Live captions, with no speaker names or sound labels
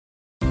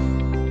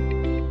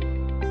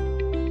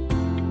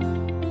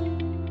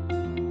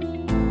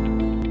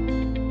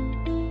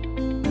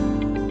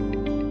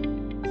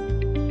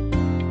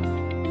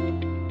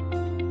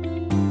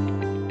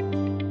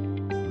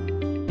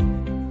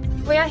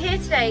We are here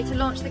today to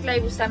launch the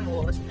Global STEM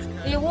Award.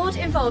 The award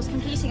involves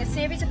completing a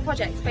series of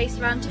projects based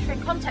around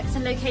different contexts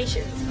and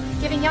locations,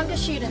 giving younger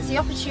students the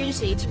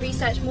opportunity to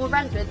research more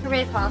relevant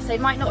career paths they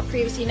might not have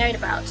previously known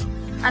about,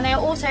 and they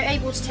are also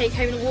able to take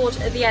home an award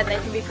at the end they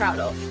can be proud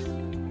of.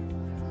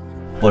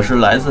 我是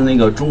来自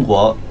中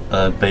国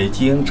北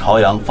京朝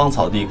阳芳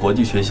草地国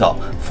际学校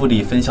富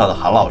力分校的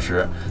韩老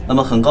师。那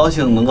么很高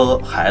兴能够和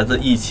孩子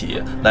一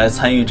起来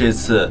参与这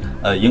次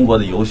英国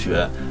的游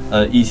学，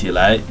一起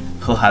来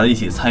和孩子一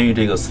起参与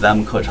这个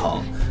STEM 课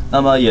程。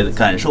那么也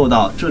感受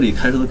到这里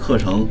开设的课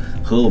程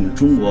和我们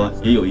中国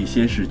也有一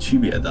些是区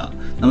别的。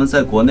那么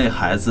在国内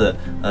孩子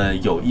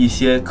有一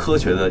些科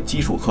学的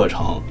基础课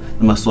程，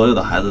那么所有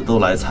的孩子都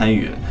来参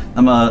与。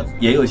那么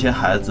也有一些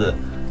孩子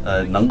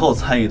能够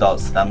参与到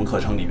STEM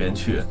课程里边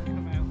去。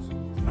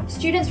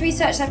 Students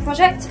research their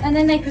project and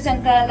then they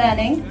present their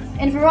learning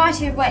in a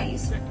variety of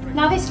ways.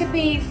 Now this could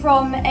be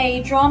from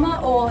a drama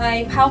or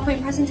a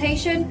PowerPoint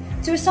presentation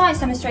to a science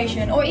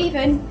demonstration or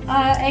even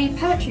a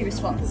poetry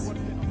response.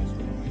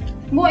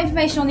 More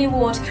information on the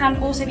award can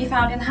also be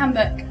found in the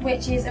handbook,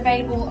 which is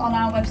available on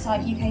our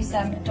website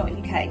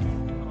ukstem.uk.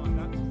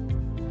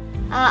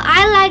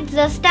 I like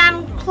the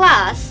STEM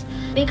class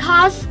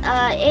because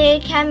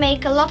it can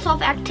make lots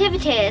of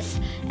activities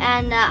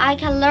and I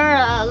can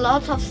learn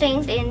lots of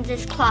things in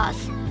this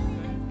class.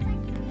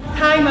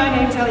 Hi, my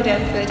name's Ellie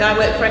Denford. I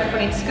work for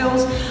Everyone in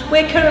Schools.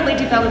 We're currently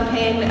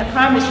developing a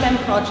primary STEM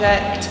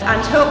project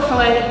and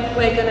hopefully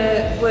we're going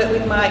to work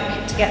with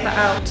Mike to get that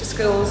out to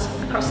schools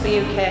across the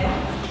UK.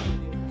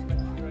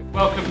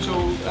 Welcome to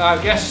all our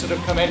guests that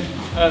have come in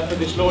for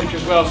this launch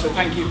as well, so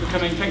thank you for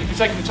coming. Thank you for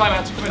taking the time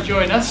out to come and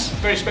join us.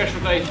 Very special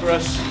day for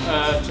us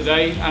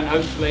today, and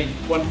hopefully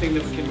one thing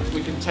that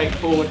we can take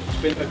forward has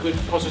been a good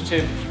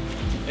positive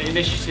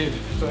initiative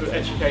for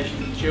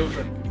education of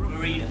children.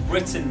 Marine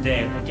Britain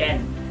Day,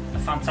 again a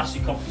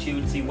fantastic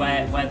opportunity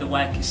where the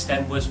work of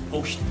STEM was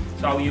pushed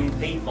to our young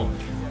people.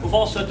 We've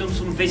also done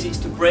some visits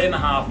to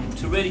Bremerhaven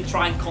to really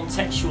try and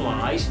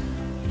contextualise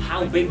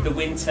how big the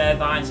wind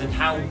turbines and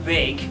how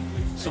big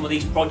some of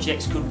these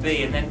projects could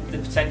be, and then the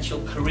potential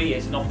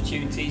careers and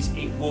opportunities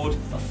it would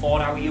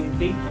afford our young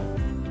people.